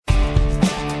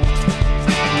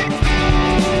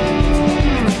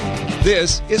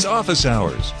This is Office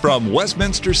Hours from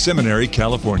Westminster Seminary,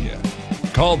 California.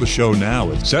 Call the show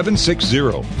now at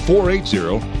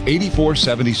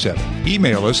 760-480-8477.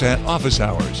 Email us at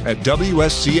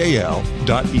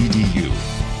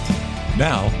officehours@wscal.edu.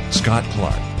 Now, Scott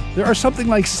Clark. There are something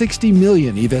like 60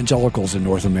 million evangelicals in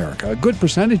North America. A good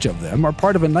percentage of them are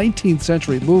part of a 19th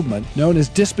century movement known as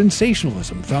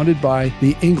dispensationalism, founded by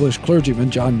the English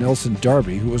clergyman John Nelson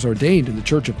Darby, who was ordained in the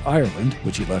Church of Ireland,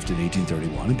 which he left in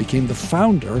 1831, and became the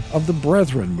founder of the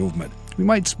Brethren movement. We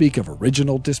might speak of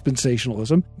original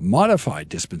dispensationalism, modified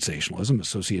dispensationalism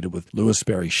associated with Louis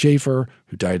Sperry Schaeffer,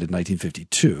 who died in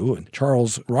 1952, and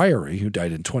Charles Ryrie, who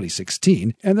died in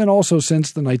 2016, and then also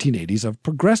since the 1980s of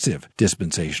progressive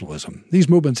dispensationalism. These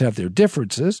movements have their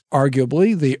differences.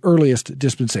 Arguably, the earliest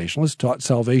dispensationalists taught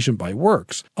salvation by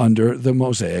works under the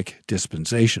Mosaic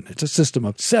dispensation. It's a system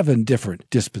of 7 different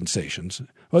dispensations.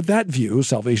 But that view,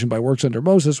 salvation by works under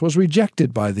Moses, was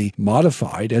rejected by the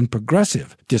modified and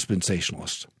progressive dispensationalists.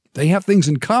 They have things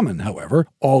in common, however.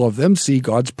 All of them see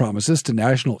God's promises to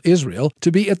national Israel to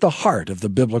be at the heart of the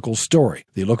biblical story.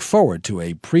 They look forward to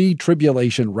a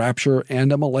pre-tribulation rapture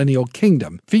and a millennial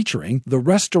kingdom, featuring the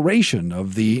restoration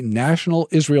of the national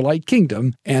Israelite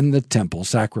kingdom and the temple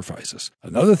sacrifices.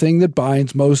 Another thing that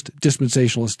binds most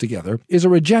dispensationalists together is a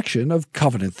rejection of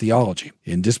covenant theology.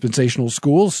 In dispensational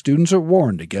schools, students are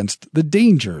warned against the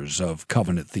dangers of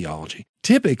covenant theology.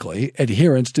 Typically,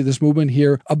 adherents to this movement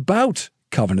hear about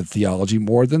covenant theology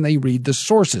more than they read the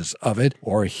sources of it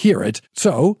or hear it.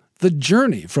 So, the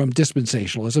journey from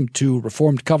dispensationalism to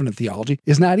Reformed covenant theology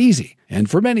is not easy. And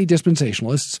for many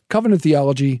dispensationalists, covenant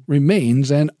theology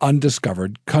remains an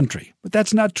undiscovered country. But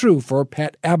that's not true for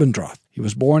Pat Abendroth. He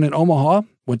was born in Omaha,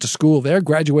 went to school there,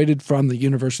 graduated from the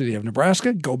University of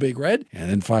Nebraska, go Big Red, and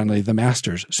then finally the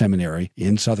Master's Seminary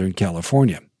in Southern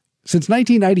California. Since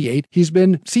 1998, he's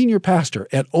been senior pastor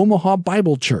at Omaha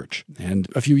Bible Church, and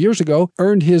a few years ago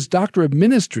earned his Doctor of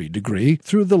Ministry degree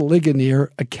through the Ligonier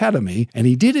Academy, and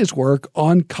he did his work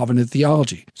on covenant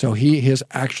theology. So he has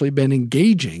actually been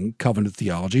engaging covenant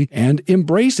theology and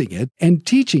embracing it and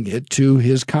teaching it to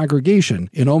his congregation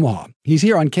in Omaha. He's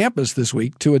here on campus this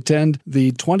week to attend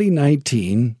the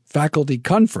 2019 faculty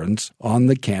conference on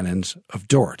the canons of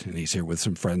Dort, and he's here with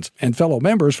some friends and fellow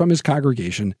members from his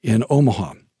congregation in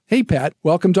Omaha. Hey, Pat,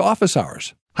 welcome to Office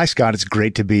Hours. Hi, Scott. It's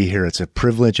great to be here. It's a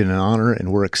privilege and an honor,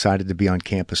 and we're excited to be on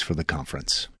campus for the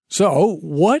conference. So,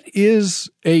 what is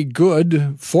a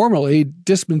good, formerly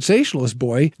dispensationalist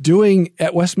boy doing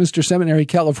at Westminster Seminary,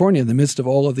 California, in the midst of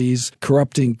all of these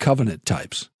corrupting covenant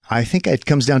types? I think it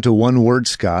comes down to one word,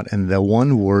 Scott, and the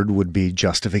one word would be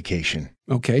justification.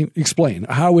 Okay, explain.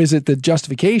 How is it that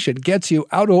justification gets you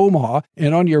out of Omaha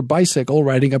and on your bicycle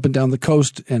riding up and down the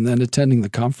coast and then attending the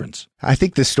conference? I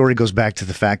think this story goes back to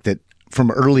the fact that from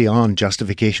early on,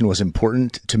 justification was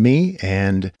important to me.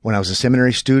 And when I was a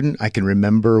seminary student, I can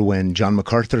remember when John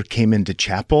MacArthur came into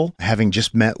chapel, having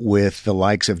just met with the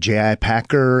likes of J.I.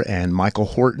 Packer and Michael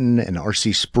Horton and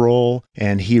R.C. Sproul.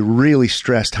 And he really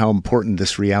stressed how important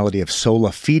this reality of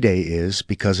sola fide is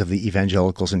because of the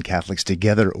evangelicals and Catholics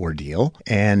together ordeal.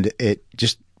 And it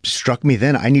just struck me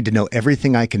then, I need to know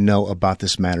everything I can know about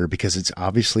this matter because it's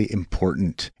obviously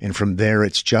important. And from there,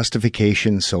 it's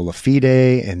justification, sola fide,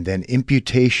 and then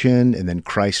imputation, and then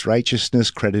Christ's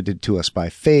righteousness credited to us by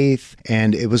faith.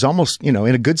 And it was almost, in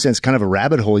a good sense, kind of a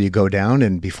rabbit hole you go down.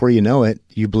 And before you know it,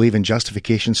 you believe in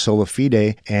justification, sola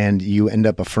fide, and you end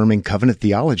up affirming covenant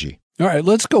theology. All right,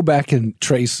 let's go back and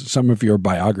trace some of your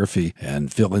biography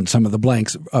and fill in some of the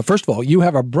blanks. First of all, you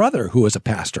have a brother who is a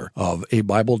pastor of a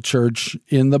Bible church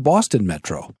in the Boston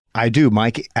metro. I do.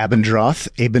 Mike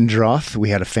Abendroth. We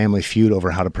had a family feud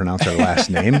over how to pronounce our last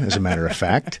name, as a matter of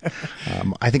fact.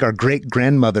 I think our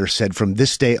great-grandmother said, from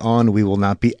this day on, we will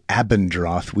not be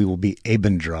Abendroth, we will be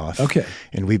Abendroth. Okay.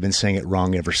 And we've been saying it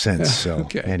wrong ever since. So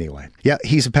okay. Anyway. Yeah,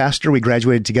 he's a pastor. We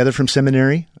graduated together from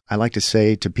seminary. I like to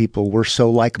say to people, we're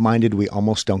so like-minded, we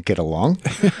almost don't get along.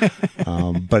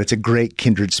 But it's a great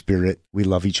kindred spirit. We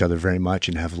love each other very much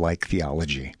and have like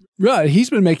theology. Right. He's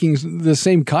been making the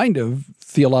same kind of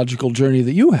theological journey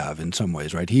that you have in some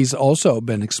ways, right? He's also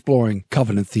been exploring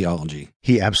covenant theology.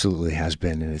 He absolutely has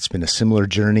been, and it's been a similar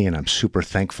journey, and I'm super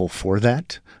thankful for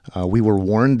that. We were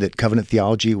warned that covenant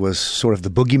theology was sort of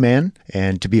the boogeyman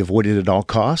and to be avoided at all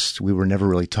costs. We were never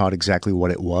really taught exactly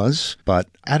what it was. But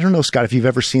I don't know, Scott, if you've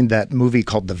ever seen that movie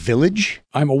called The Village.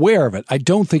 I'm aware of it. I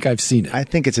don't think I've seen it. I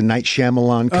think it's a Night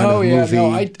Shyamalan kind of movie.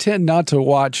 No, I tend not to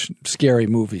watch scary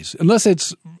movies unless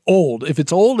it's old. If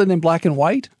it's old and in black and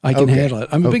white, I can handle it.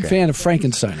 I'm a big Okay. fan of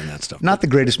Frankenstein and that stuff. Not the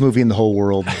greatest movie in the whole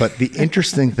world, but the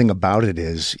interesting thing about it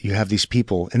is you have these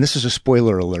people, and this is a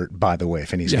spoiler alert, by the way,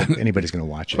 if anybody's going to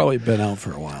watch it. Probably been out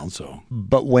for a while, so.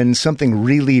 But when something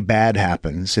really bad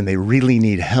happens and they really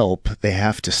need help, they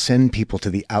have to send people to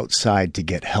the outside to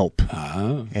get help.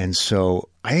 And so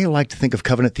I like to think of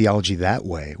covenant theology that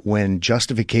way. When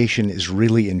justification is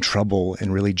really in trouble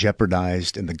and really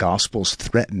jeopardized and the gospel's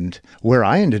threatened, where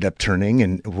I ended up turning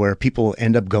and where people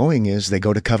end up going is they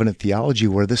go to covenant theology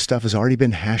where this stuff has already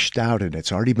been hashed out and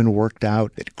it's already been worked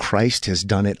out, that Christ has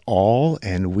done it all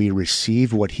and we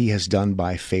receive what he has done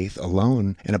by faith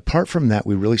alone. And apart from that,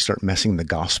 we really start messing the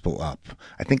gospel up.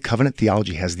 I think covenant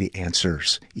theology has the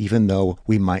answers, even though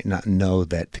we might not know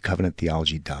that the covenant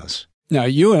theology does. Now,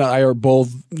 you and I are both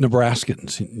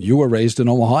Nebraskans. You were raised in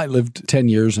Omaha. I lived 10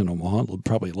 years in Omaha,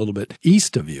 probably a little bit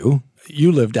east of you.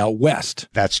 You lived out west.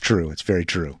 That's true. It's very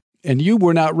true. And you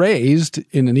were not raised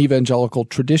in an evangelical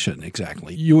tradition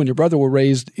exactly. You and your brother were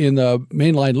raised in the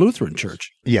mainline Lutheran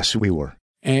church. Yes, we were.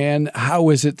 And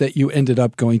how is it that you ended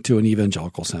up going to an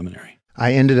evangelical seminary?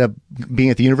 I ended up being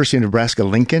at the University of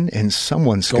Nebraska-Lincoln, and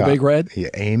someone's Go Big Red? Yeah,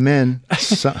 amen.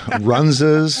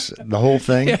 Runzas, the whole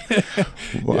thing.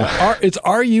 It's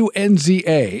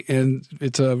RUNZA, and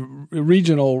it's a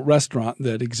regional restaurant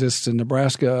that exists in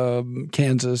Nebraska,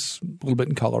 Kansas, a little bit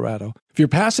in Colorado. If you're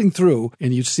passing through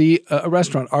and you see a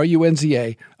restaurant,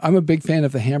 RUNZA, I'm a big fan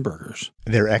of the hamburgers.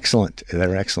 They're excellent.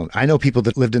 They're excellent. I know people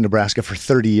that lived in Nebraska for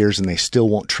 30 years and they still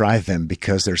won't try them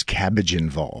because there's cabbage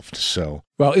involved. So,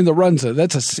 well, in the Runza,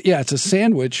 it's a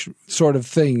sandwich sort of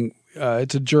thing.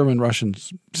 It's a German-Russian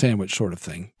sandwich sort of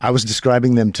thing. I was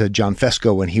describing them to John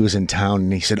Fesco when he was in town,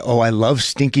 and he said, "Oh, I love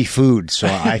stinky food, so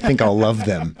I think I'll love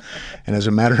them." And as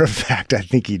a matter of fact, I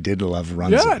think he did love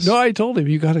Runzas. Yeah, no, I told him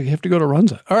you have to go to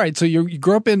Runza. All right, so you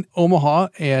grew up in Omaha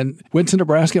and went to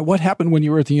Nebraska. What happened when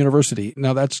you were at the university?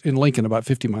 Now that's in Lincoln, about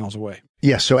 50 miles away.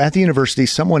 Yeah, so at the university,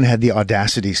 someone had the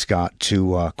audacity, Scott,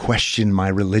 to question my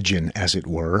religion, as it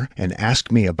were, and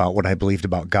ask me about what I believed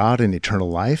about God and eternal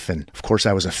life. And of course,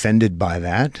 I was offended by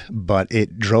that, but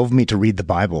it drove me to read the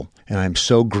Bible. And I'm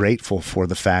so grateful for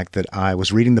the fact that I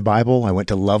was reading the Bible. I went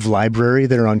to Love Library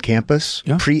there on campus,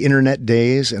 pre-internet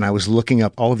days, and I was looking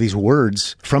up all of these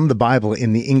words from the Bible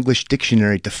in the English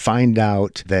dictionary to find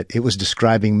out that it was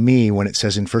describing me when it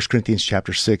says in 1 Corinthians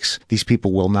chapter 6, these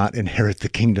people will not inherit the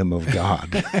kingdom of God.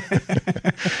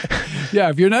 Yeah,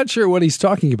 if you're not sure what he's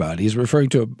talking about, he's referring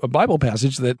to a Bible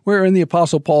passage wherein the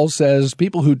Apostle Paul says,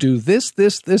 people who do this,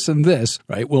 this, this, and this,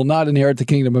 right, will not inherit the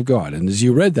kingdom of God. And as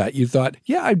you read that, you thought,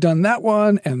 yeah, I've done that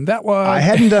one and that one. I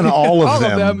hadn't done all of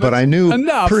them, but I knew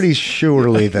enough. Pretty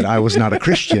surely that I was not a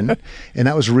Christian. And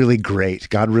that was really great.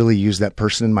 God really used that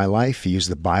person in my life. He used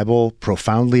the Bible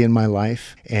profoundly in my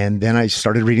life. And then I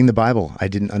started reading the Bible. I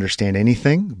didn't understand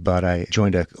anything, but I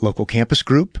joined a local campus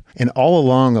group. And all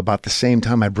along, about the same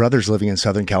time, my brother's living in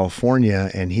Southern California,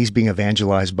 and he's being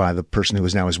evangelized by the person who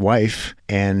is now his wife.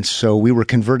 And so we were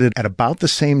converted at about the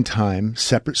same time,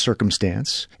 separate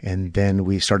circumstance. And then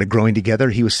we started growing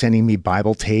together. He was sending me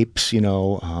Bible tapes,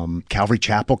 Calvary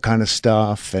Chapel kind of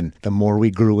stuff. And the more we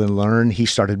grew and learned, he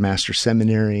started Master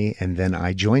Seminary, and then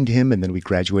I joined him, and then we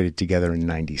graduated together in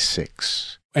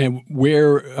 96. And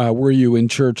where were you in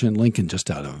church in Lincoln,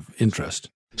 just out of interest?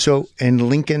 So in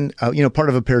Lincoln, part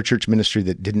of a parachurch ministry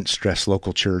that didn't stress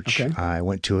local church. Okay. I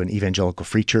went to an evangelical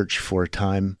free church for a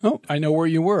time. Oh, I know where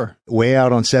you were. Way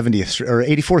out on 70th or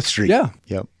 84th Street. Yeah.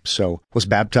 Yep. So was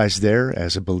baptized there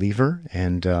as a believer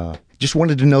and just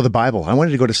wanted to know the Bible. I wanted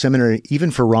to go to seminary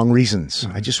even for wrong reasons.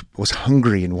 I just was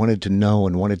hungry and wanted to know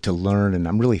and wanted to learn. And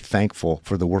I'm really thankful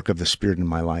for the work of the Spirit in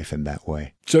my life in that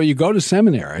way. So you go to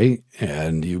seminary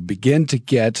and you begin to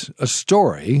get a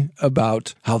story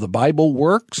about how the Bible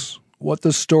works, what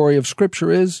the story of Scripture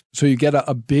is. So you get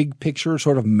a big picture,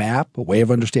 sort of map, a way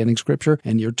of understanding Scripture,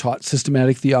 and you're taught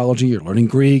systematic theology, you're learning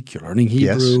Greek, you're learning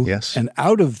Hebrew. Yes. And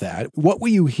out of that, what were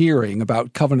you hearing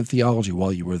about covenant theology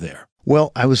while you were there?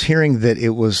 Well, I was hearing that it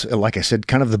was, like I said,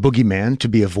 kind of the boogeyman to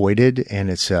be avoided,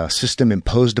 and it's a system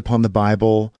imposed upon the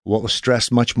Bible. What was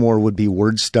stressed much more would be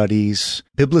word studies.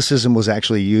 Biblicism was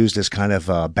actually used as kind of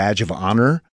a badge of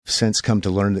honor. Since come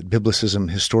to learn that Biblicism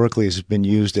historically has been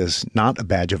used as not a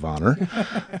badge of honor.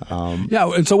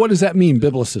 Yeah, and so what does that mean,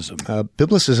 Biblicism?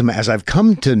 Biblicism, as I've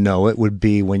come to know it, would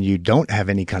be when you don't have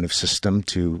any kind of system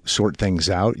to sort things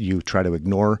out. You try to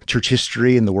ignore church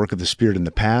history and the work of the Spirit in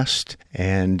the past,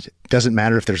 and it doesn't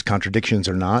matter if there's contradictions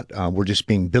or not. We're just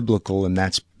being biblical, and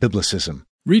that's Biblicism.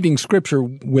 Reading Scripture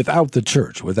without the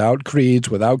church, without creeds,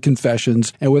 without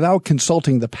confessions, and without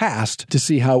consulting the past to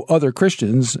see how other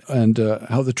Christians and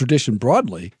how the tradition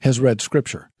broadly has read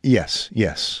Scripture. Yes.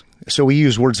 So we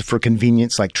use words for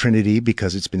convenience like Trinity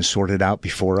because it's been sorted out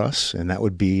before us, and that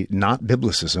would be not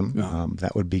biblicism. No.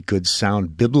 That would be good,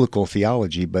 sound biblical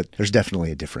theology, but there's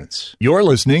definitely a difference. You're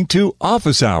listening to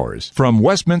Office Hours from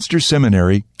Westminster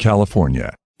Seminary,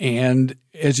 California. And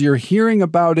as you're hearing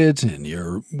about it and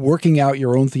you're working out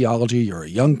your own theology, you're a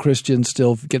young Christian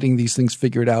still getting these things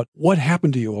figured out, what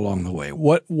happened to you along the way?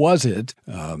 What was it?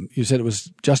 You said it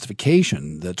was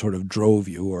justification that sort of drove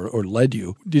you or led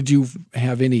you. Did you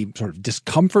have any sort of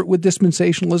discomfort with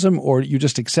dispensationalism, or you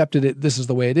just accepted it? This is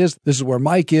the way it is. This is where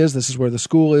Mike is. This is where the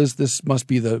school is. This must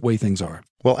be the way things are.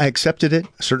 Well, I accepted it,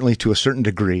 certainly to a certain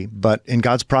degree, but in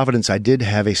God's providence, I did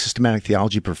have a systematic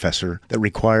theology professor that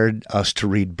required us to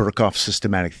read Berkhof's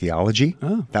systematic theology.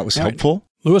 That was helpful.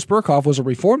 Louis Berkhof was a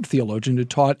Reformed theologian who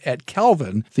taught at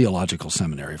Calvin Theological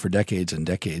Seminary for decades and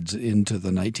decades into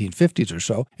the 1950s or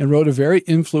so, and wrote a very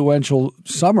influential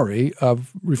summary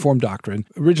of Reformed doctrine,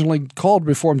 originally called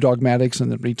Reformed Dogmatics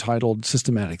and then retitled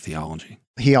Systematic Theology.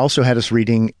 He also had us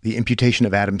reading The Imputation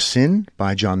of Adam's Sin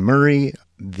by John Murray,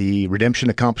 The Redemption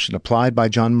Accomplished and Applied by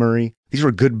John Murray. These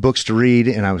were good books to read,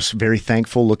 and I was very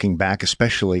thankful looking back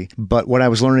especially. But what I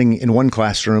was learning in one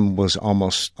classroom was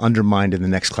almost undermined in the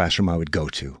next classroom I would go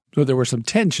to. So there were some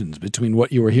tensions between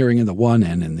what you were hearing in the one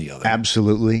and in the other.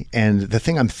 Absolutely. And the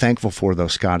thing I'm thankful for, though,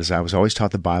 Scott, is I was always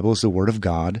taught the Bible is the Word of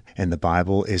God, and the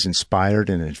Bible is inspired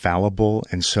and infallible.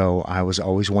 And so I was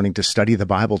always wanting to study the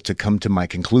Bible to come to my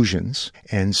conclusions.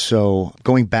 And so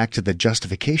going back to the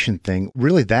justification thing,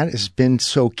 really that has been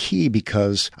so key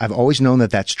because I've always known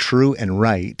that that's true and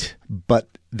right, but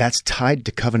that's tied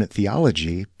to covenant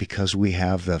theology because we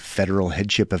have the federal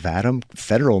headship of Adam,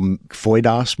 federal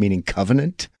phoidos, meaning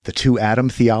covenant, the two Adam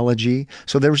theology.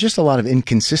 So there was just a lot of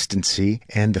inconsistency.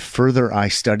 And the further I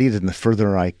studied and the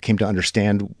further I came to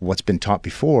understand what's been taught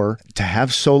before, to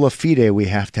have sola fide, we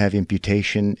have to have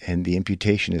imputation, and the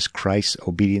imputation is Christ's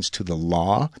obedience to the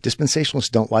law.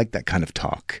 Dispensationalists don't like that kind of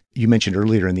talk. You mentioned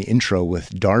earlier in the intro with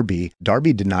Darby.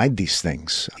 Darby denied these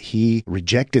things. He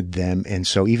rejected them. And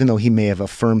so even though he may have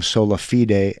affirmed sola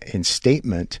fide in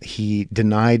statement, he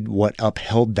denied what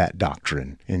upheld that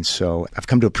doctrine. And so I've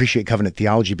come to appreciate covenant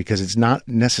theology because it's not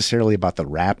necessarily about the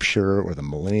rapture or the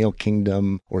millennial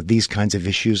kingdom or these kinds of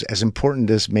issues, as important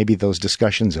as maybe those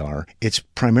discussions are. It's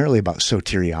primarily about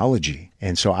soteriology.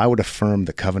 And so I would affirm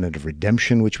the covenant of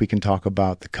redemption, which we can talk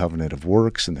about, the covenant of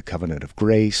works, and the covenant of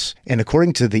grace. And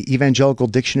according to the Evangelical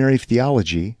Dictionary of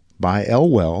Theology by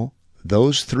Elwell,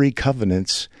 those three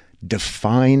covenants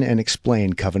define and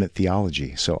explain covenant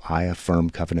theology. So I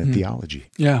affirm covenant theology.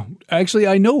 Yeah. Actually,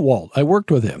 I know Walt. I worked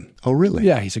with him. Oh, really?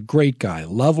 Yeah, he's a great guy.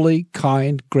 Lovely,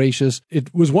 kind, gracious.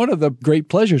 It was one of the great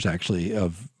pleasures, actually,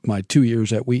 of my 2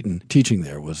 years at Wheaton teaching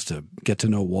there was to get to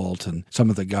know Walt and some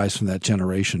of the guys from that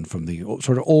generation, from the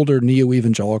sort of older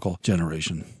neo-evangelical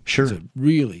generation. Sure. He's a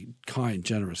really kind,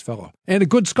 generous fellow and a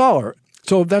good scholar.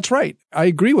 So that's right. I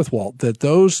agree with Walt that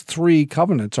those three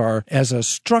covenants are, as a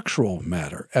structural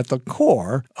matter, at the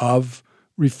core of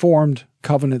Reformed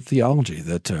covenant theology,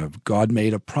 that God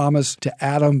made a promise to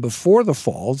Adam before the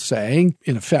fall, saying,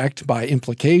 in effect, by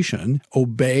implication,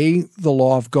 obey the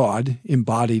law of God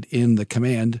embodied in the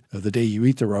command of the day you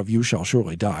eat thereof, you shall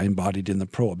surely die, embodied in the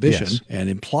prohibition. Yes. And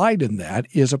implied in that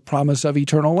is a promise of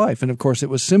eternal life. And of course, it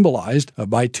was symbolized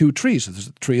by two trees. There's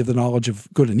the tree of the knowledge of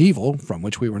good and evil, from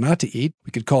which we were not to eat.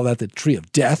 We could call that the tree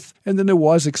of death. And then there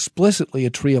was explicitly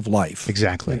a tree of life.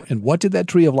 Exactly. And what did that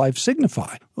tree of life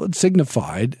signify? Well, it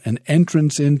signified an entrance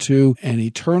into an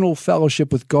eternal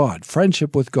fellowship with God,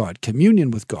 friendship with God, communion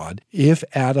with God, if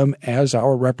Adam, as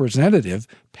our representative,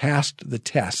 passed the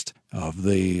test of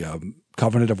the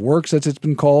covenant of works, as it's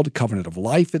been called, covenant of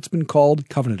life, it's been called,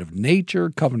 covenant of nature,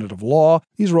 covenant of law.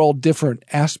 These are all different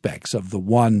aspects of the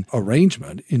one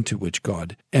arrangement into which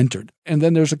God entered. And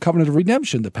then there's a covenant of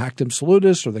redemption, the Pactum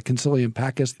Salutis or the Concilium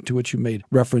Pacis, to which you made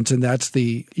reference, and that's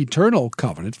the eternal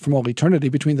covenant from all eternity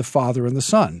between the Father and the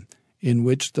Son, in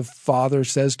which the Father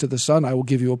says to the Son, I will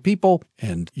give you a people,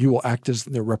 and you will act as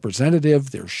their representative,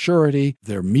 their surety,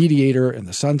 their mediator, and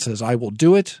the Son says, I will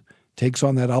do it, takes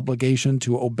on that obligation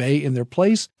to obey in their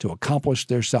place, to accomplish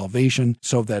their salvation,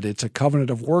 so that it's a covenant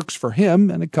of works for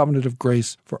him and a covenant of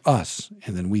grace for us.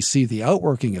 And then we see the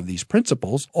outworking of these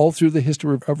principles all through the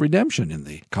history of redemption in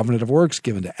the covenant of works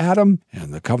given to Adam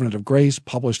and the covenant of grace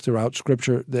published throughout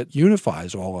Scripture that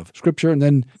unifies all of Scripture. And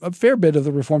then a fair bit of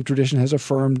the Reformed tradition has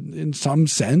affirmed in some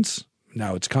sense,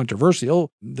 Now, it's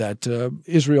controversial that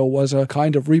Israel was a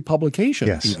kind of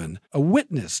republication, even a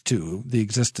witness to the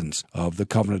existence of the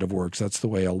covenant of works. That's the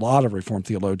way a lot of Reformed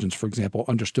theologians, for example,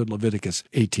 understood Leviticus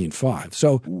 18:5.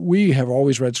 So we have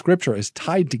always read Scripture as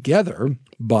tied together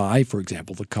by, for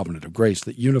example, the covenant of grace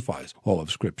that unifies all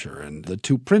of Scripture, and the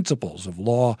two principles of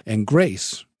law and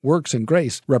grace, works and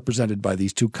grace, represented by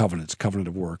these two covenants, covenant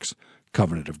of works,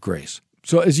 covenant of grace.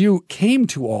 So as you came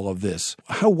to all of this,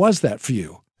 how was that for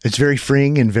you? It's very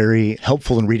freeing and very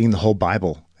helpful in reading the whole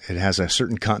Bible. It has a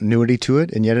certain continuity to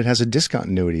it, and yet it has a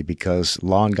discontinuity because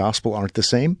law and gospel aren't the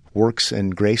same. Works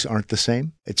and grace aren't the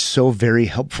same. It's so very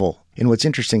helpful. And what's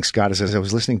interesting, Scott, is as I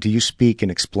was listening to you speak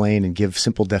and explain and give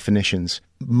simple definitions,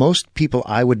 most people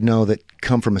I would know that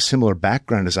come from a similar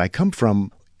background as I come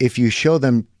from, if you show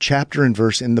them chapter and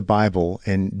verse in the Bible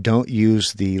and don't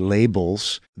use the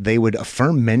labels, they would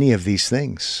affirm many of these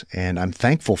things. And I'm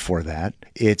thankful for that.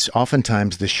 It's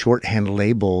oftentimes the shorthand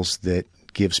labels that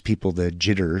gives people the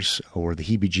jitters or the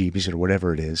heebie-jeebies or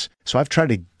whatever it is. So I've tried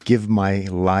to give my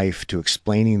life to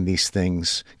explaining these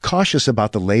things, cautious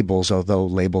about the labels, although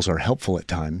labels are helpful at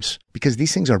times, because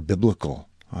these things are biblical.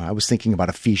 I was thinking about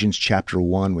Ephesians chapter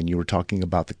 1 when you were talking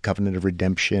about the covenant of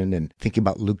redemption, and thinking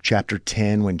about Luke chapter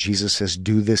 10 when Jesus says,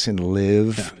 do this and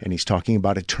live, and he's talking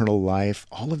about eternal life.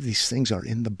 All of these things are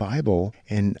in the Bible,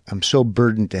 and I'm so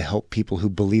burdened to help people who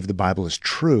believe the Bible is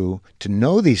true to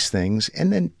know these things,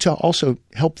 and then to also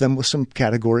help them with some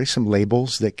categories, some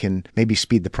labels that can maybe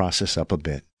speed the process up a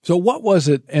bit. So what was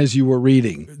it as you were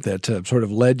reading that sort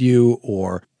of led you,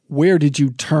 or where did you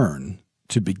turn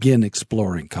to begin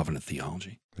exploring covenant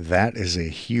theology? That is a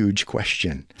huge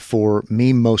question. For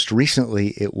me, most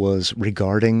recently, it was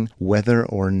regarding whether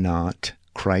or not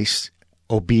Christ's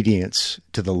obedience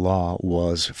to the law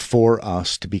was for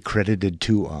us to be credited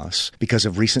to us because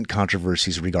of recent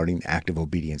controversies regarding the active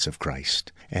obedience of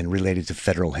Christ and related to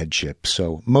federal headship.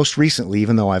 So most recently,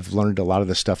 even though I've learned a lot of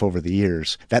this stuff over the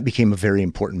years, that became a very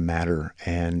important matter.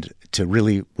 And to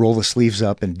really roll the sleeves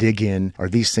up and dig in, are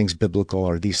these things biblical?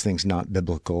 Are these things not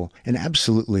biblical? And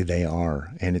absolutely they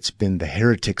are. And it's been the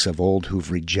heretics of old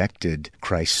who've rejected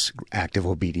Christ's active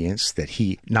obedience, that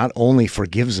he not only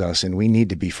forgives us, and we need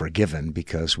to be forgiven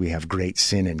because we have great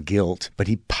sin and guilt, but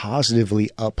he positively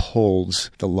upholds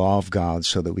the law of God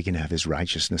so that we can have his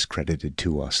righteousness credited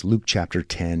to us. Luke chapter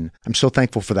 10. I'm so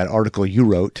thankful for that article you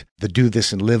wrote, the Do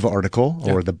This and Live article,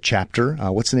 or the chapter.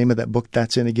 What's the name of that book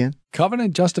that's in again?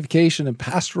 Covenant Justification and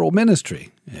Pastoral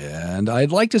Ministry. And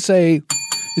I'd like to say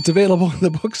it's available in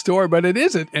the bookstore, but it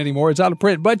isn't anymore. It's out of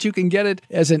print, but you can get it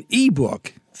as an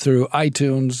ebook through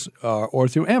iTunes or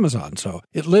through Amazon. So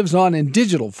it lives on in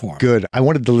digital form. Good. I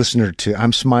wanted the listener to,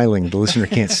 I'm smiling, the listener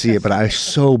can't see it, but I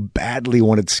so badly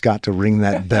wanted Scott to ring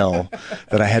that bell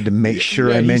that I had to make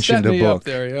sure I mentioned a book. Up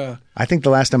there, I think the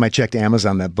last time I checked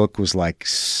Amazon, that book was like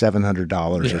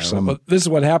 $700 or something. Well, this is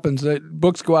what happens.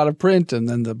 Books go out of print, and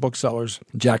then the booksellers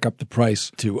jack up the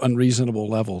price to unreasonable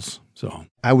levels. So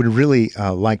I would really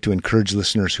like to encourage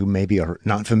listeners who maybe are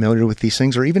not familiar with these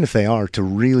things, or even if they are, to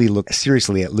really look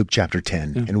seriously at Luke chapter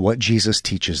 10 and what Jesus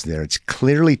teaches there. It's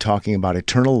clearly talking about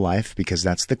eternal life, because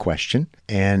that's the question.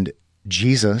 And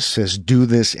Jesus says, do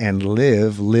this and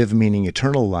live, live meaning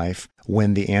eternal life,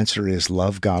 when the answer is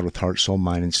love God with heart, soul,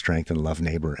 mind, and strength, and love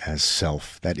neighbor as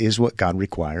self. That is what God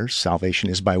requires. Salvation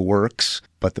is by works,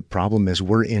 but the problem is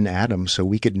we're in Adam, so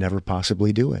we could never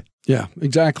possibly do it. Yeah,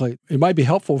 exactly. It might be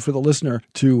helpful for the listener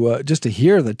to just to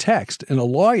hear the text. In a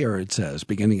lawyer, it says,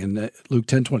 beginning in Luke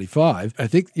 10:25, I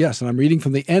think, yes, and I'm reading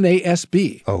from the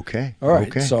NASB. Okay. All right.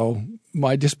 Okay. So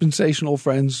my dispensational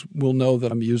friends will know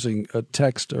that I'm using a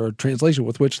text or a translation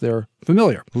with which they're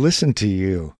familiar. Listen to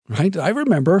you. Right? I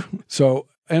remember. So,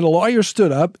 and a lawyer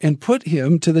stood up and put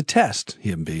him to the test,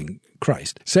 him being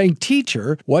Christ, saying,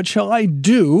 "Teacher, what shall I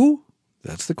do?"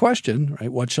 That's the question,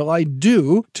 right? What shall I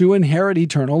do to inherit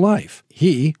eternal life?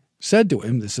 He said to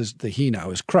him, this is the he now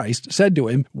is Christ, said to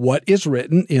him, what is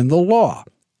written in the law?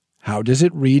 How does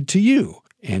it read to you?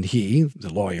 And he,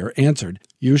 the lawyer, answered,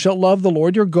 you shall love the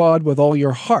Lord your God with all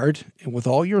your heart, and with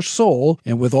all your soul,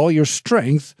 and with all your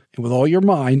strength, and with all your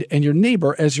mind, and your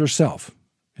neighbor as yourself.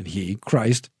 And he,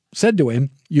 Christ, said to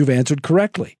him, you've answered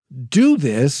correctly. Do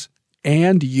this,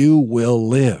 and you will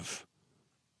live.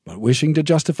 But wishing to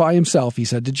justify himself, he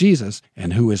said to Jesus,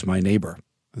 and who is my neighbor?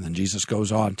 And then Jesus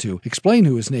goes on to explain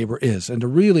who his neighbor is and to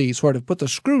really sort of put the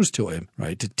screws to him,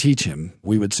 right, to teach him,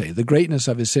 we would say, the greatness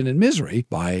of his sin and misery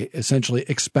by essentially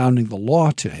expounding the law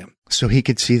to him. So he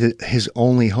could see that his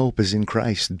only hope is in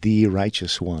Christ, the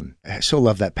righteous one. I so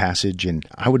love that passage, and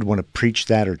I would want to preach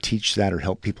that or teach that or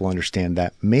help people understand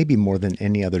that maybe more than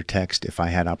any other text if I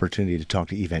had opportunity to talk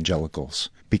to evangelicals.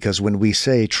 Because when we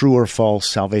say true or false,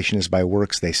 salvation is by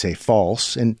works, they say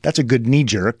false, and that's a good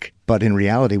knee-jerk, but in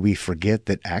reality we forget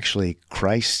that actually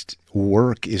Christ's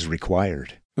work is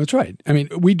required. That's right. I mean,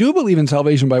 we do believe in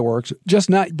salvation by works, just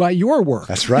not by your work.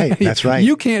 That's right. That's right.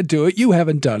 You can't do it. You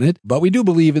haven't done it. But we do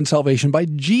believe in salvation by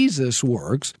Jesus'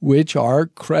 works, which are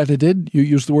credited. You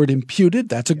use the word imputed.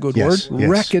 That's a good word. Yes.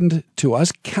 Reckoned to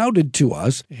us, counted to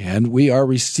us, and we are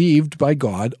received by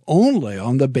God only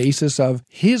on the basis of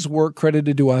his work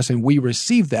credited to us, and we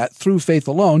receive that through faith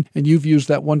alone. And you've used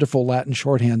that wonderful Latin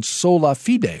shorthand, sola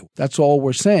fide. That's all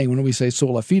we're saying when we say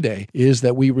sola fide, is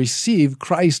that we receive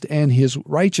Christ and his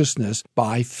righteousness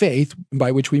by faith,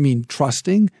 by which we mean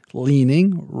trusting,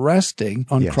 leaning, resting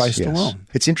on Christ alone.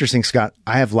 It's interesting, Scott.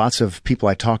 I have lots of people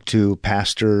I talk to,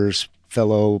 pastors,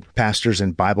 fellow pastors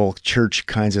and Bible church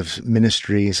kinds of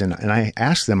ministries, and I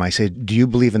ask them, I say, do you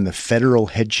believe in the federal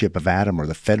headship of Adam or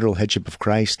the federal headship of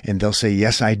Christ? And they'll say,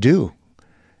 yes, I do.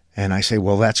 And I say,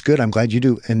 well, that's good. I'm glad you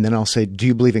do. And then I'll say, do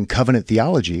you believe in covenant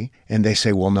theology? And they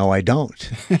say, well, no, I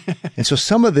don't. And so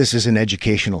some of this is an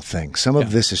educational thing. Some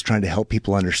of this is trying to help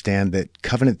people understand that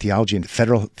covenant theology and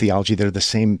federal theology, they're the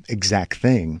same exact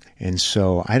thing. And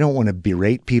so I don't want to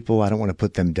berate people. I don't want to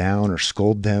put them down or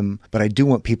scold them. But I do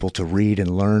want people to read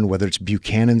and learn, whether it's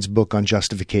Buchanan's book on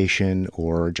justification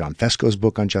or John Fesco's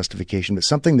book on justification, but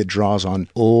something that draws on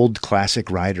old classic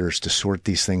writers to sort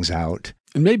these things out.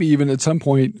 And maybe even at some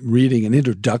point reading an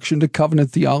introduction to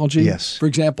covenant theology. Yes. For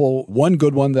example, one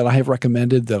good one that I have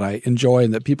recommended that I enjoy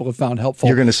and that people have found helpful.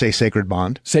 You're going to say Sacred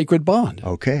Bond? Sacred Bond.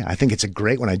 Okay. I think it's a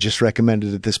great one. I just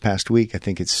recommended it this past week. I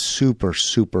think it's super,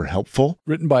 super helpful.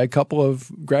 Written by a couple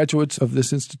of graduates of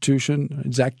this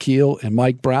institution, Zach Keel and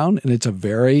Mike Brown. And it's a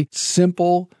very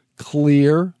simple,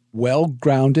 clear,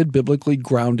 well-grounded, biblically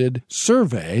grounded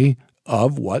survey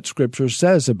of what Scripture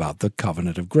says about the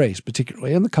covenant of grace,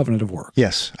 particularly, and the covenant of work.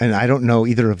 Yes, and I don't know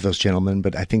either of those gentlemen,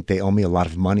 but I think they owe me a lot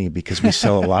of money because we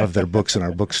sell a lot of their books in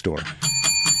our bookstore.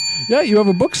 Yeah, you have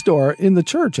a bookstore in the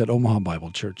church at Omaha Bible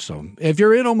Church. So if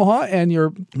you're in Omaha and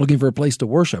you're looking for a place to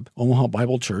worship, Omaha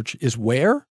Bible Church is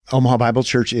where? Omaha Bible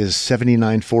Church is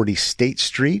 7940 State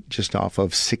Street, just off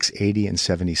of 680 and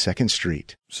 72nd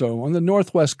Street. So on the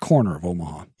northwest corner of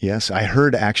Omaha. Yes, I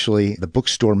heard actually the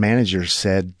bookstore manager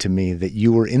said to me that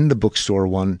you were in the bookstore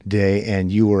one day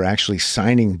and you were actually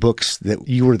signing books that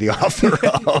you were the author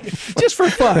of. Just for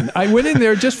fun. I went in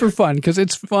there just for fun because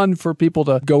it's fun for people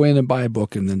to go in and buy a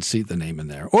book and then see the name in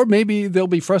there. Or maybe they'll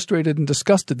be frustrated and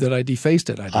disgusted that I defaced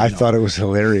it. I thought it was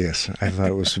hilarious. I thought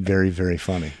it was very, very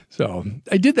funny. So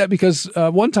I did that because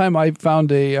one time I found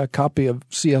a copy of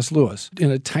C.S. Lewis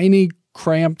in a tiny,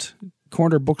 cramped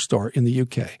corner bookstore in the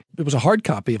UK. It was a hard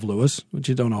copy of Lewis, which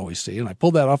you don't always see, and I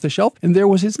pulled that off the shelf, and there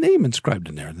was his name inscribed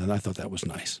in there, and then I thought that was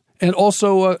nice. And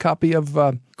also a copy of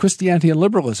Christianity and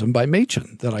Liberalism by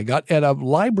Machen that I got at a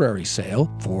library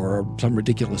sale for some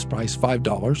ridiculous price,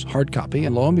 $5, hard copy,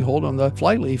 and lo and behold, on the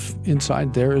flyleaf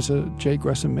inside there is a J.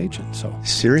 Gresham Machen. So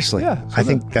seriously, yeah, so I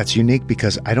think that's unique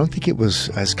because I don't think it was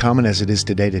as common as it is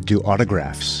today to do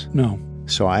autographs. No.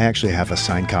 So I actually have a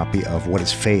signed copy of What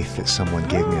is Faith that someone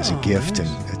gave me as a gift, nice.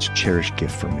 And it's a cherished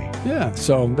gift for me. Yeah,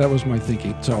 so that was my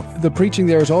thinking. So the preaching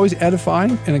there is always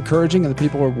edifying and encouraging, and the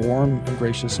people are warm and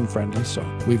gracious and friendly. So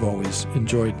we've always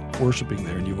enjoyed worshiping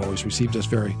there, and you've always received us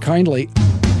very kindly.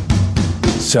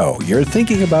 So you're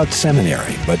thinking about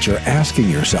seminary, but you're asking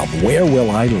yourself, where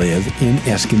will I live in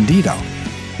Escondido?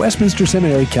 Westminster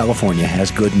Seminary, California has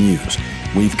good news.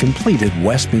 We've completed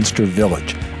Westminster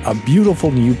Village, a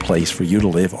beautiful new place for you to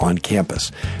live on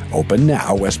campus. Open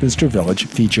now, Westminster Village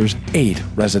features 8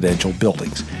 residential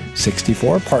buildings,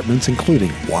 64 apartments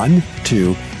including 1,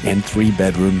 2, and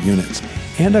 3-bedroom units,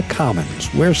 and a commons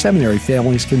where seminary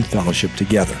families can fellowship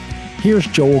together. Here's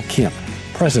Joel Kim,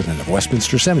 president of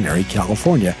Westminster Seminary,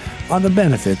 California, on the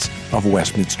benefits of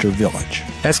Westminster Village.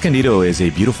 Escondido is a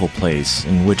beautiful place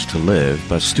in which to live,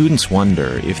 but students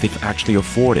wonder if they actually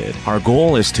afford it. Our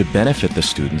goal is to benefit the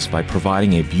students by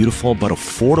providing a beautiful but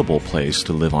affordable place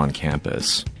to live on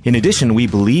campus. In addition, we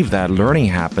believe that learning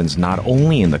happens not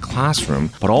only in the classroom,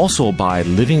 but also by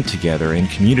living together in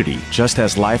community. Just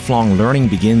as lifelong learning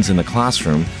begins in the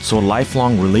classroom, so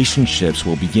lifelong relationships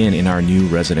will begin in our new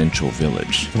residential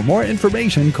village. For more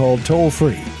information, call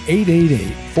toll-free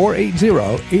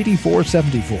 888-480-8300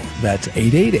 8474. That's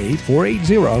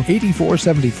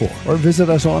 888-480-8474. Or visit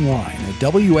us online at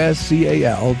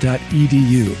wscal.edu.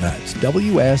 That's wscal.edu.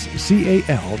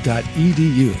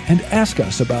 And ask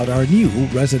us about our new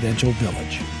residential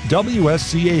village.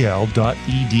 wscal.edu.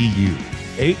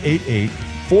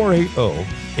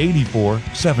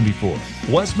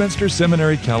 888-480-8474. Westminster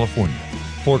Seminary, California.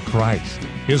 For Christ,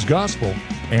 His gospel,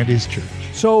 and His church.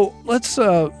 So let's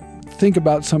think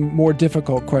about some more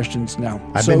difficult questions now.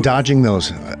 I've been dodging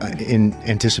those in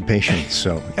anticipation.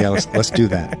 So yeah, let's do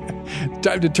that.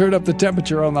 Time to turn up the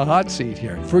temperature on the hot seat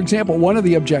here. For example, one of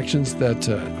the objections that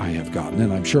I have gotten,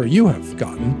 and I'm sure you have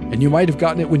gotten, and you might have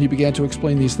gotten it when you began to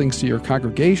explain these things to your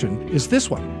congregation, is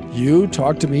this one. You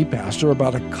talk to me, Pastor,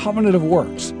 about a covenant of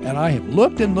works, and I have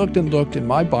looked and looked and looked in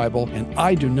my Bible, and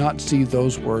I do not see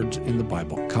those words in the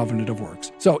Bible, covenant of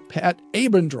works. So, Pat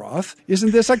Abendroth,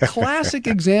 isn't this a classic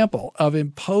example of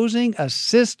imposing a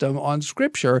system on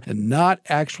Scripture and not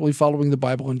actually following the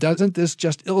Bible? And doesn't this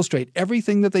just illustrate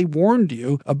everything that they warned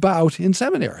you about in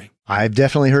seminary? I've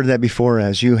definitely heard that before,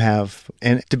 as you have.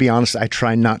 And to be honest, I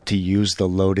try not to use the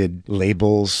loaded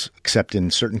labels except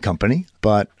in certain company.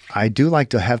 But I do like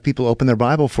to have people open their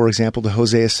Bible, for example, to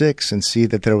Hosea 6 and see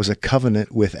that there was a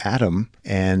covenant with Adam.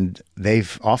 And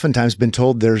they've oftentimes been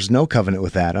told there's no covenant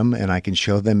with Adam. And I can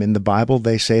show them in the Bible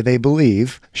they say they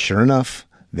believe. Sure enough,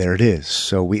 there it is.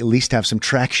 So we at least have some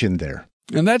traction there.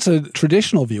 And that's a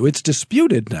traditional view. It's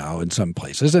disputed now in some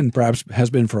places, and perhaps has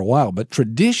been for a while. But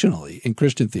traditionally, in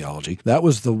Christian theology, that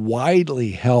was the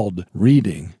widely held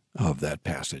reading of that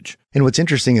passage. And what's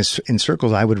interesting is in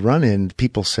circles I would run in,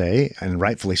 people say, and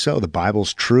rightfully so, the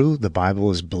Bible's true, the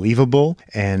Bible is believable,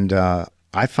 and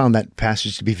I found that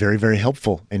passage to be very, very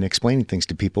helpful in explaining things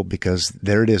to people because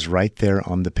there it is right there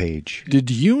on the page.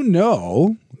 Did you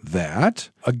know that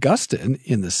Augustine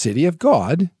in the City of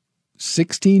God,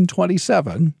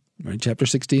 1627, right, chapter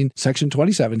 16, section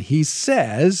 27, he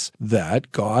says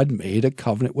that God made a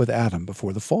covenant with Adam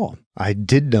before the fall. I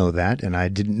did know that, and I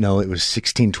didn't know it was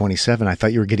 1627. I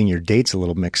thought you were getting your dates a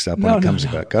little mixed up when it comes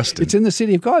to Augustine. It's in the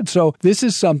City of God. So this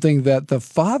is something that the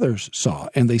fathers saw,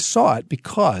 and they saw it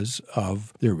because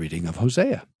of their reading of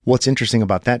Hosea. What's interesting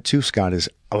about that too, Scott, is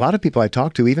a lot of people I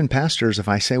talk to, even pastors, if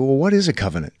I say, well, what is a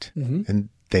covenant? Mm-hmm. And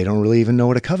they don't really even know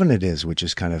what a covenant is, which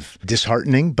is kind of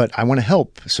disheartening, but I want to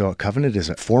help. So a covenant is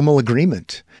a formal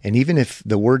agreement. And even if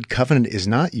the word covenant is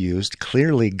not used,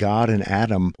 clearly God and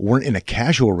Adam weren't in a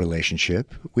casual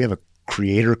relationship. We have a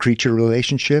creator-creature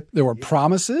relationship. There were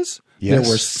promises. Yes. There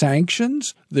were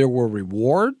sanctions. There were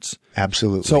rewards.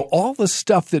 Absolutely. So all the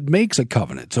stuff that makes a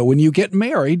covenant. So when you get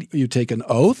married, you take an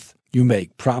oath. You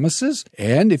make promises,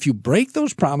 and if you break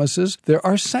those promises, there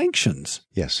are sanctions.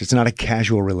 Yes, it's not a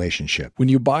casual relationship. When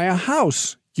you buy a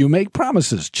house, you make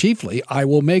promises. Chiefly, I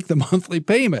will make the monthly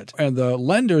payment. And the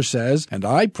lender says, and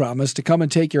I promise to come and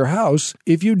take your house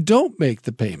if you don't make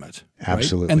the payment.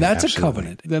 Absolutely. Right? And that's a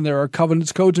covenant. Then there are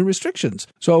covenants, codes, and restrictions.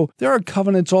 So there are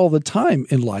covenants all the time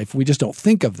in life. We just don't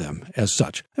think of them as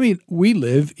such. I mean, we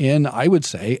live in, I would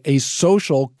say, a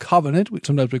social covenant.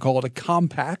 Sometimes we call it a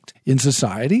compact in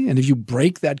society. And if you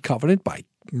break that covenant by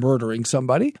murdering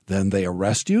somebody, then they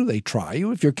arrest you, they try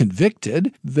you. If you're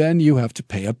convicted, then you have to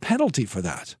pay a penalty for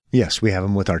that. Yes, we have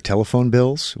them with our telephone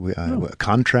bills,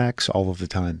 contracts, all of the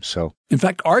time. So, in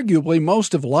fact, arguably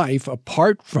most of life,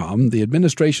 apart from the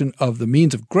administration of the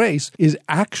means of grace, is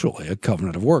actually a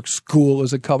covenant of works. School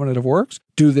is a covenant of works.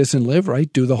 Do this and live,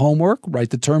 right? Do the homework, write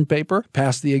the term paper,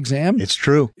 pass the exam. It's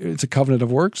true. It's a covenant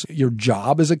of works. Your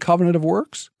job is a covenant of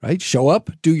works, right? Show up,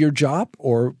 do your job,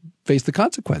 or face the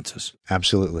consequences.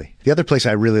 Absolutely. The other place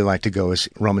I really like to go is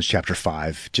Romans chapter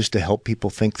 5, just to help people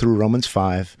think through Romans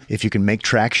 5. If you can make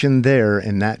traction there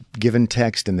in that given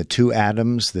text and the two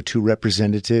Adams, the two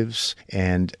representatives,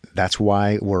 and that's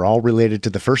why we're all related to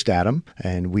the first Adam,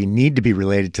 and we need to be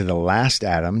related to the last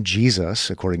Adam, Jesus,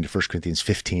 according to 1 Corinthians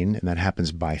 15, and that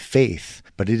happens by faith.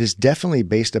 But it is definitely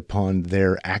based upon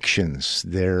their actions,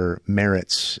 their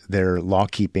merits, their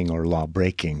law-keeping or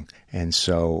law-breaking. And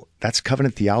so that's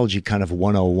covenant theology kind of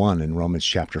 101 in Romans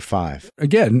chapter 5.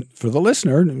 Again, for the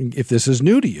listener, if this is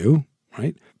new to you,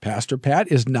 right, Pastor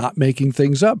Pat is not making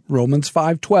things up. Romans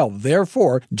 5:12.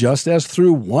 Therefore, just as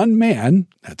through one man,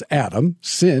 that's Adam,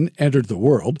 sin entered the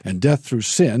world, and death through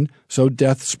sin, so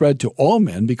death spread to all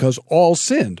men because all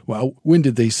sinned. Well, when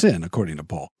did they sin, according to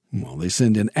Paul? Well, they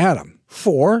sinned in Adam.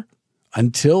 For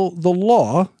Until the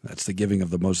law, that's the giving of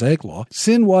the Mosaic law,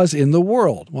 sin was in the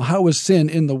world. Well, how was sin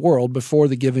in the world before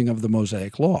the giving of the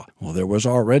Mosaic law? Well, there was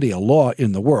already a law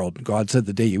in the world. God said,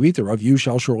 the day you eat thereof, you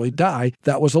shall surely die.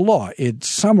 That was a law. It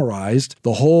summarized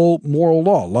the whole moral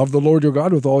law. Love the Lord your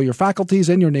God with all your faculties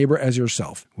and your neighbor as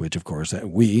yourself, which, of course,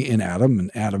 we in Adam,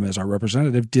 and Adam as our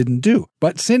representative, didn't do.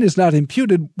 But sin is not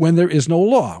imputed when there is no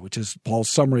law, which is Paul's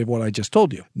summary of what I just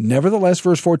told you. Nevertheless,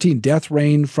 verse 14, death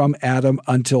reigned from Adam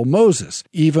until Moses,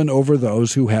 even over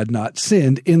those who had not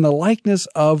sinned, in the likeness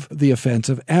of the offense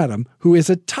of Adam, who is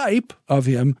a type of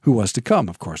him who was to come.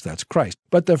 Of course, that's Christ.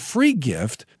 But the free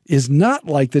gift is not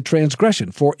like the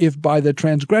transgression. For if by the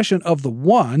transgression of the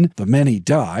one, the many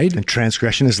died. And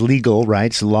transgression is legal, right?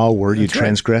 It's a law word. You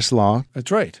transgress law.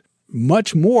 That's right.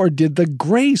 Much more did the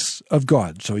grace of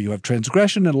God. So you have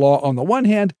transgression and law on the one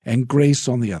hand and grace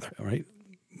on the other, all right?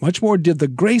 Much more did the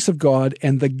grace of God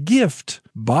and the gift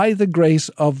by the grace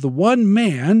of the one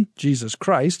man, Jesus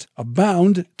Christ,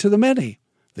 abound to the many.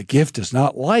 The gift is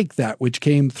not like that which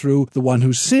came through the one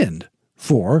who sinned.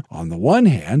 For, on the one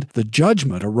hand, the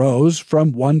judgment arose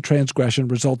from one transgression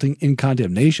resulting in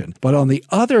condemnation, but on the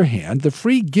other hand, the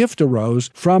free gift arose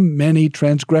from many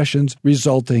transgressions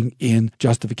resulting in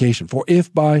justification. For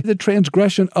if by the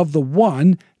transgression of the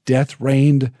one death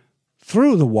reigned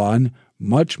through the one,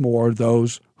 much more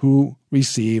those who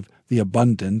receive the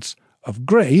abundance of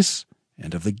grace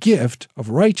and of the gift of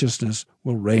righteousness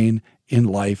will reign in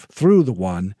life through the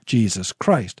one, Jesus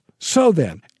Christ. So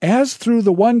then, as through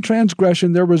the one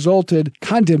transgression there resulted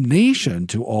condemnation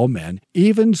to all men,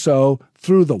 even so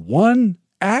through the one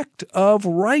act of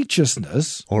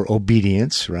righteousness, or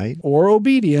obedience, right? Or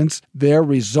obedience, there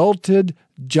resulted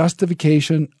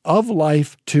justification of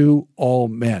life to all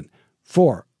men.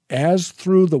 For as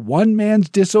through the one man's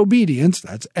disobedience,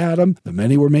 that's Adam, the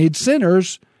many were made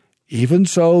sinners, even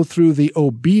so through the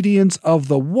obedience of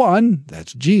the one,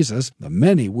 that's Jesus, the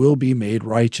many will be made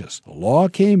righteous. The law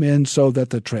came in so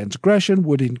that the transgression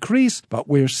would increase, but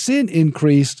where sin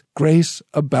increased, grace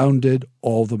abounded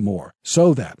all the more.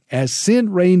 So that, as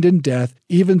sin reigned in death,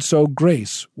 even so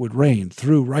grace would reign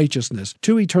through righteousness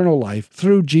to eternal life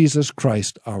through Jesus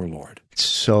Christ our Lord. It's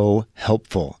so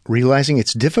helpful. Realizing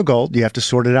it's difficult, you have to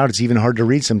sort it out. It's even hard to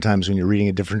read sometimes when you're reading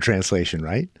a different translation,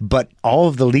 right? But all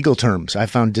of the legal terms, I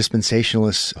found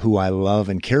dispensationalists who I love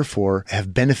and care for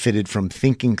have benefited from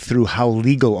thinking through how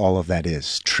legal all of that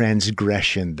is.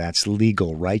 Transgression, that's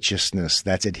legal. Righteousness,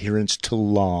 that's adherence to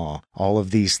law. All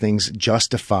of these things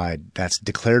justified, that's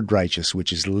declared righteous,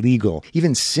 which is legal.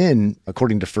 Even sin,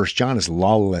 according to 1 John, is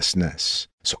lawlessness.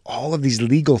 So all of these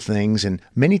legal things, and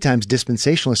many times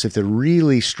dispensationalists, if they're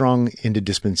really strong into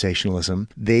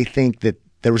dispensationalism, they think that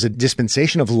there was a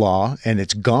dispensation of law and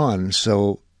it's gone,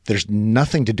 so there's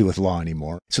nothing to do with law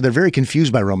anymore. So they're very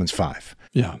confused by Romans 5.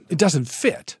 Yeah, it doesn't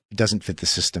fit. It doesn't fit the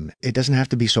system. It doesn't have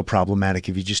to be so problematic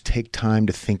if you just take time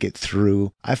to think it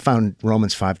through. I found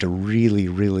Romans 5 to really,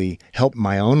 really help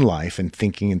my own life and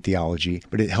thinking and theology,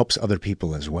 but it helps other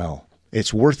people as well.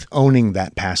 It's worth owning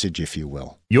that passage, if you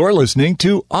will. You're listening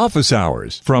to Office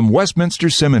Hours from Westminster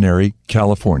Seminary,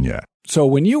 California. So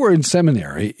when you were in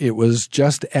seminary, it was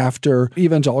just after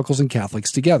evangelicals and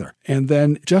Catholics together. And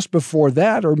then just before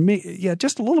that,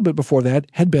 just a little bit before that,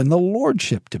 had been the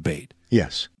lordship debate.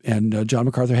 Yes. And John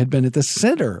MacArthur had been at the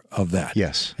center of that.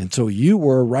 Yes. And so you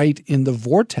were right in the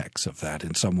vortex of that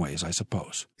in some ways, I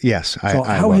suppose. Yes, I was.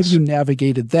 How have you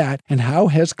navigated that? And how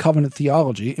has covenant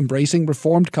theology, embracing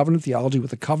Reformed covenant theology with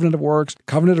the covenant of works,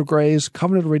 covenant of grace,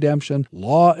 covenant of redemption,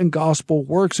 law and gospel,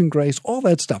 works and grace, all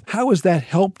that stuff, how has that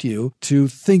helped you to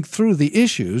think through the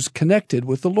issues connected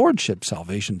with the lordship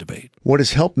salvation debate? What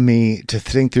has helped me to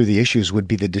think through the issues would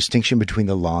be the distinction between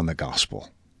the law and the gospel.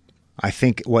 I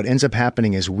think what ends up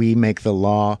happening is we make the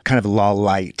law kind of law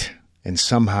light, and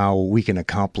somehow we can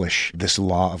accomplish this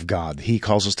law of God. He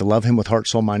calls us to love him with heart,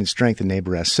 soul, mind, and strength, and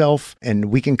neighbor as self, and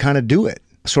we can kind of do it.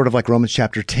 Sort of like Romans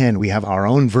chapter 10, we have our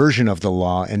own version of the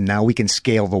law, and now we can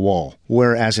scale the wall.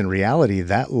 Whereas in reality,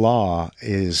 that law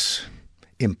is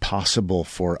impossible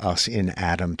for us in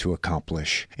Adam to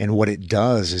accomplish. And what it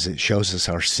does is it shows us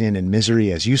our sin and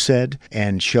misery, as you said,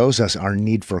 and shows us our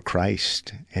need for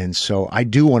Christ. And so I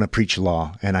do want to preach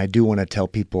law, and I do want to tell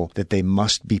people that they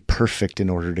must be perfect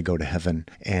in order to go to heaven.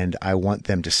 And I want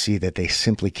them to see that they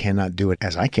simply cannot do it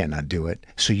as I cannot do it.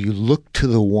 So you look to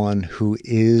the one who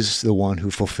is the one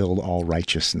who fulfilled all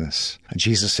righteousness.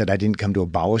 Jesus said, I didn't come to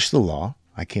abolish the law.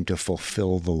 I came to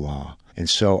fulfill the law. And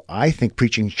so I think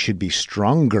preaching should be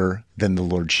stronger than the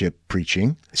lordship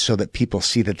preaching so that people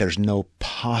see that there's no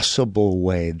possible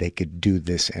way they could do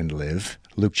this and live.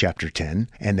 Luke chapter 10,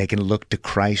 and they can look to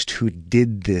Christ who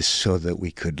did this so that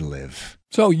we could live.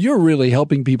 So you're really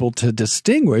helping people to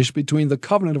distinguish between the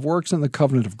covenant of works and the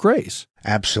covenant of grace.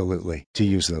 Absolutely, to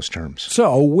use those terms.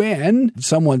 So when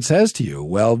someone says to you,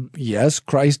 well, yes,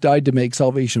 Christ died to make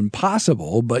salvation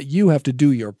possible, but you have to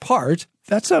do your part,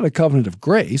 that's not a covenant of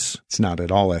grace. It's not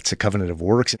at all. It's a covenant of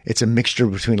works. It's a mixture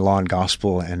between law and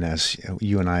gospel. And as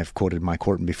you and I have quoted Mike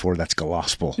Horton before, that's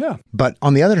gospel. Yeah. But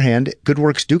on the other hand, good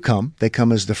works do come. They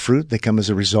come as the fruit. They come as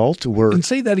a result. And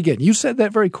say that again. You said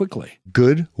that very quickly.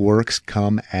 Good works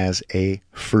come as a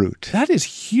fruit. That is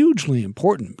hugely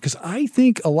important because I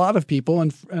think a lot of people,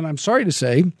 and I'm sorry to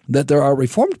say that there are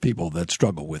Reformed people that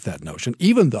struggle with that notion,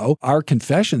 even though our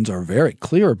confessions are very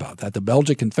clear about that. The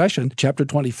Belgic Confession, chapter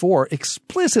 24,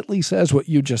 explicitly says what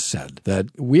you just said, that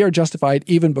we are justified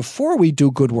even before we do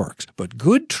good works. But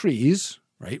good trees,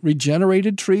 right?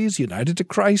 Regenerated trees, united to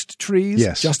Christ trees,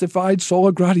 yes. Justified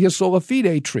sola gratia sola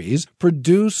fide trees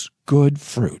produce good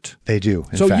fruit. They do.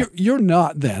 So you're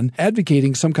not then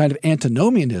advocating some kind of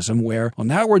antinomianism where, well,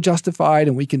 now we're justified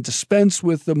and we can dispense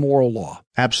with the moral law.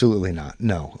 Absolutely not.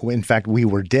 No. In fact, we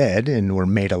were dead and were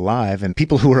made alive, and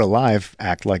people who are alive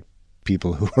act like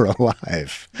people who are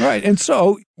alive. Right. And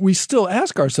so we still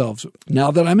ask ourselves,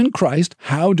 now that I'm in Christ,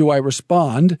 how do I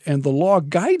respond? And the law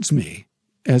guides me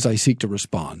as I seek to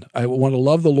respond. I want to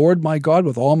love the Lord my God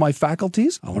with all my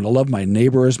faculties. I want to love my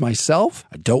neighbor as myself.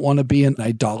 I don't want to be an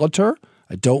idolater.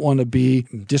 I don't want to be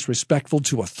disrespectful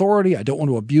to authority. I don't want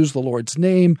to abuse the Lord's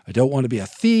name. I don't want to be a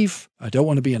thief. I don't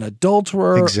want to be an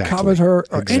adulterer, coveter,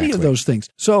 or any of those things.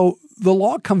 So the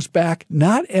law comes back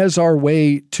not as our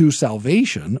way to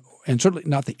salvation, and certainly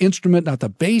not the instrument, not the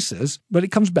basis, but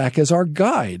it comes back as our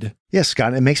guide. Yes,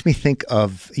 Scott, it makes me think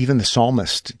of even the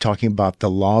psalmist talking about the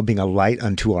law being a light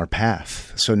unto our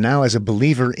path. So now as a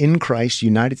believer in Christ,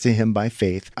 united to him by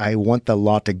faith, I want the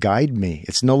law to guide me.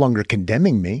 It's no longer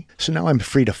condemning me. So now I'm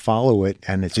free to follow it,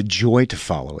 and it's a joy to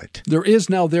follow it. There is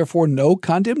now, therefore, no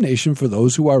condemnation for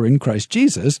those who are in Christ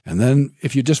Jesus. And then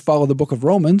if you just follow the book of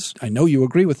Romans, I know you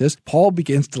agree with this, Paul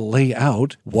begins to lay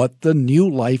out what the new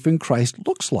life in Christ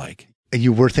looks like.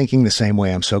 You were thinking the same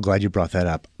way. I'm so glad you brought that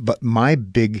up. But my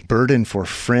big burden for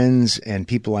friends and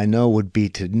people I know would be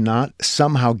to not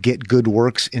somehow get good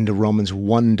works into Romans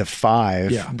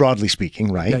 1-5, broadly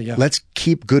speaking, right? Yeah. Let's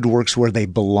keep good works where they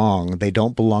belong. They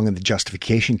don't belong in the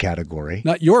justification category.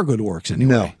 Not your good works,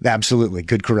 anyway. No, absolutely.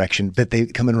 Good correction. But they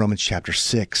come in Romans chapter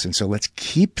 6. And so let's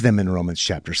keep them in Romans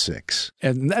chapter 6.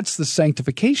 And that's the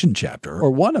sanctification chapter,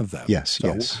 or one of them. Yes,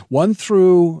 so yes. 1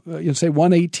 through, say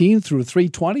 118 through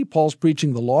 320, Paul's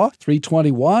preaching the law.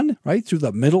 321, right, through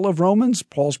the middle of Romans,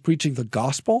 Paul's preaching the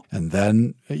gospel. And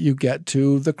then you get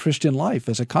to the Christian life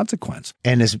as a consequence.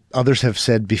 And as others have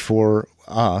said before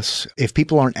us, if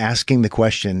people aren't asking the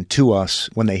question to us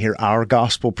when they hear our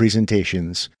gospel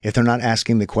presentations, if they're not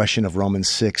asking the question of Romans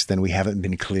 6, then we haven't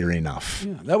been clear enough.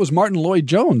 Yeah, that was Martin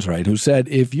Lloyd-Jones, right, who said,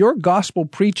 if your gospel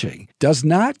preaching does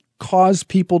not cause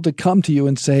people to come to you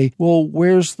and say, well,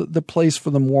 where's the place for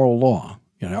the moral law?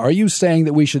 Are you saying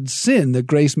that we should sin that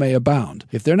grace may abound?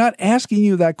 If they're not asking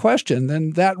you that question,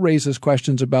 then that raises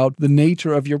questions about the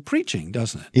nature of your preaching,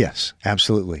 doesn't it? Yes,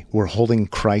 absolutely. We're holding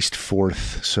Christ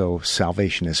forth, so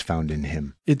salvation is found in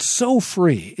him. It's so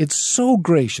free. It's so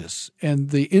gracious.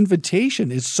 And the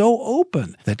invitation is so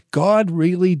open that God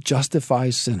really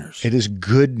justifies sinners. It is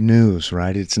good news,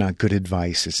 right? It's not good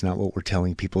advice. It's not what we're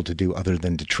telling people to do other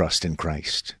than to trust in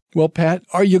Christ. Well, Pat,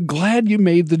 are you glad you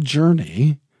made the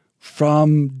journey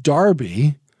from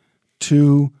Darby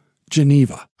to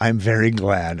Geneva? I'm very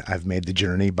glad I've made the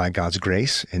journey by God's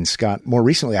grace. And Scott, more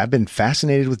recently, I've been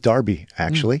fascinated with Darby,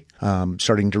 actually,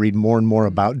 starting to read more and more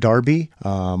about Darby,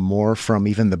 more from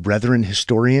even the Brethren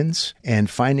historians,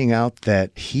 and finding out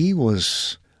that he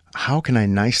was, how can I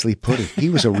nicely put it? He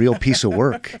was a real piece of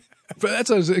work. But that's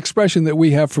an expression that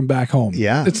we have from back home.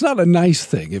 Yeah. It's not a nice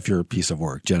thing if you're a piece of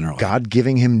work, generally. God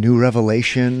giving him new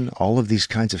revelation, all of these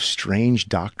kinds of strange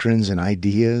doctrines and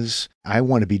ideas. I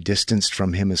want to be distanced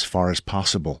from him as far as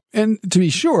possible. And to be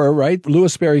sure, right,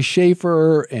 Louis Sperry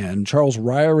Schaeffer and Charles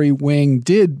Ryrie Wing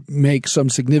did make some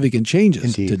significant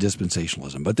changes to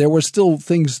dispensationalism, but there were still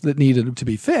things that needed to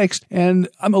be fixed. And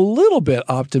I'm a little bit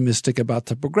optimistic about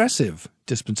the progressive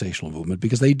dispensational movement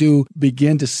because they do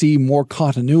begin to see more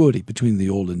continuity between the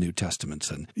Old and New Testaments.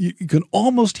 And you can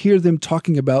almost hear them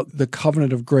talking about the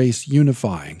covenant of grace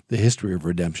unifying the history of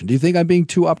redemption. Do you think I'm being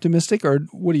too optimistic, or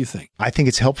what do you think? I think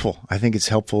it's helpful. I think it's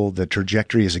helpful. The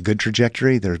trajectory is a good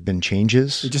trajectory. There have been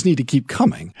changes. They just need to keep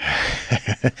coming.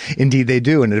 Indeed, they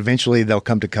do. And eventually they'll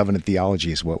come to covenant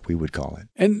theology is what we would call it.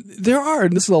 And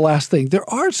this is the last thing, there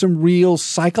are some real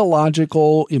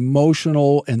psychological,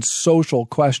 emotional, and social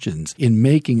questions in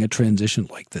making a transition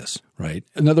like this, right?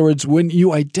 In other words, when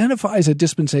you identify as a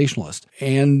dispensationalist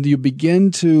and you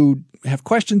begin to have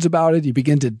questions about it, you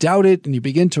begin to doubt it, and you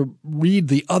begin to read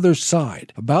the other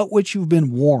side about which you've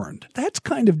been warned. That's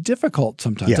kind of difficult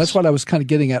sometimes. Yes. That's what I was kind of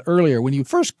getting at earlier. When you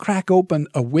first crack open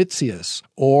a Whitsius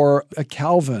or a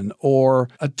Calvin or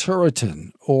a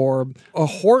Turretin or a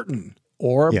Horton,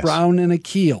 or a Yes. Brown and a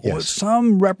Keel, or Yes.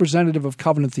 some representative of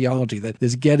covenant theology that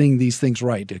is getting these things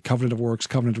right, covenant of works,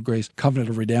 covenant of grace, covenant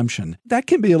of redemption. That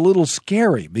can be a little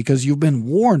scary because you've been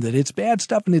warned that it's bad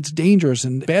stuff and it's dangerous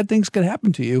and bad things can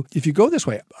happen to you if you go this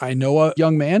way. I know a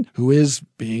young man who is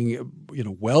being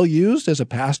well used as a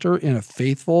pastor in a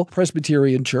faithful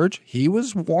Presbyterian church. He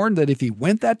was warned that if he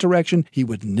went that direction, he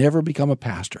would never become a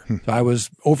pastor. So I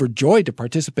was overjoyed to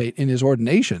participate in his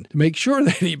ordination to make sure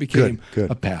that he became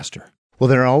Good. a pastor. Well,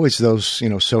 there are always those,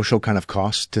 social kind of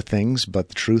costs to things, but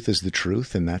the truth is the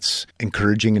truth, and that's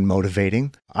encouraging and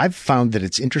motivating. I've found that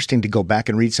it's interesting to go back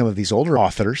and read some of these older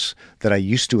authors that I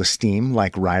used to esteem,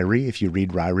 like Ryrie. If you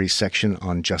read Ryrie's section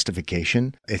on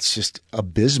justification, it's just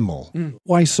abysmal.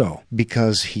 Why so?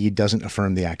 Because he doesn't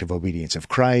affirm the active obedience of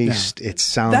Christ. It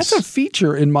sounds... That's a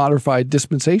feature in modified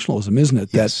dispensationalism, isn't it?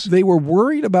 Yes. That they were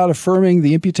worried about affirming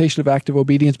the imputation of active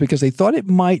obedience because they thought it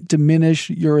might diminish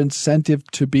your incentive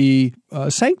to be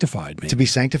sanctified. Maybe. To be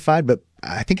sanctified, but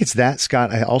I think it's that,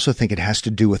 Scott. I also think it has to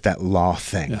do with that law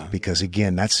thing, because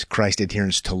again, that's Christ's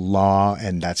adherence to law,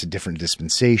 and that's a different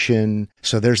dispensation.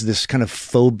 So there's this kind of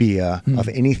phobia of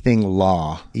anything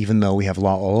law, even though we have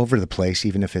law all over the place,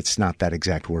 even if it's not that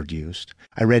exact word used.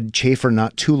 I read Chafer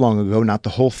not too long ago, not the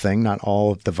whole thing, not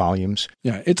all of the volumes.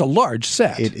 Yeah, it's a large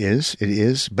set. It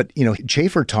is. But,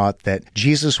 Chafer taught that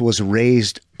Jesus was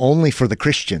raised only for the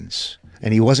Christians,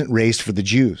 and he wasn't raised for the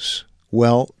Jews.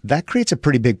 Well, that creates a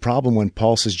pretty big problem when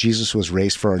Paul says Jesus was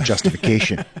raised for our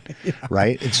justification,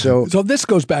 right? And so this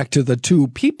goes back to the two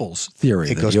peoples theory.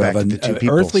 It that goes you back have to the two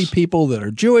peoples. Earthly people that are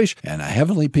Jewish and a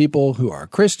heavenly people who are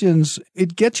Christians.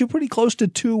 It gets you pretty close to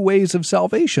two ways of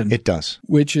salvation. It does.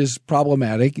 Which is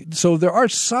problematic. So there are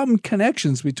some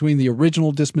connections between the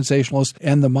original dispensationalist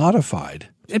and the modified.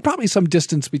 And probably some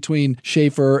distance between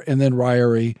Chafer and then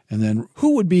Ryrie. And then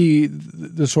who would be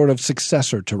the sort of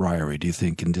successor to Ryrie, do you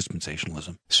think, in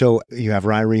dispensationalism? So you have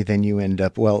Ryrie, then you end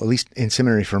up, well, at least in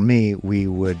seminary for me, we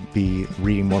would be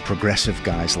reading more progressive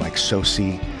guys like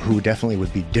Sosi, who definitely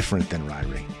would be different than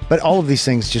Ryrie. But all of these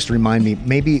things just remind me,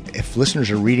 maybe if listeners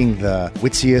are reading the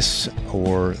Whitsius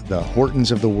or the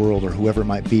Hortons of the world or whoever it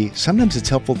might be, sometimes it's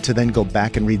helpful to then go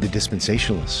back and read the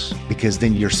dispensationalists, because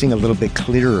then you're seeing a little bit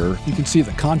clearer. You can see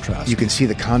the contrast. You can see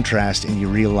the contrast, and you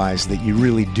realize that you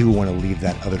really do want to leave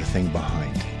that other thing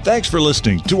behind. Thanks for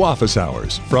listening to Office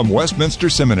Hours from Westminster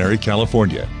Seminary,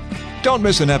 California. Don't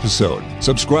miss an episode.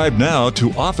 Subscribe now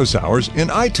to Office Hours in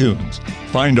iTunes.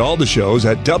 Find all the shows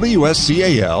at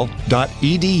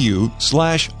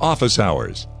wscal.edu/office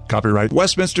hours. Copyright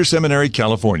Westminster Seminary,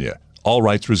 California. All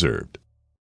rights reserved.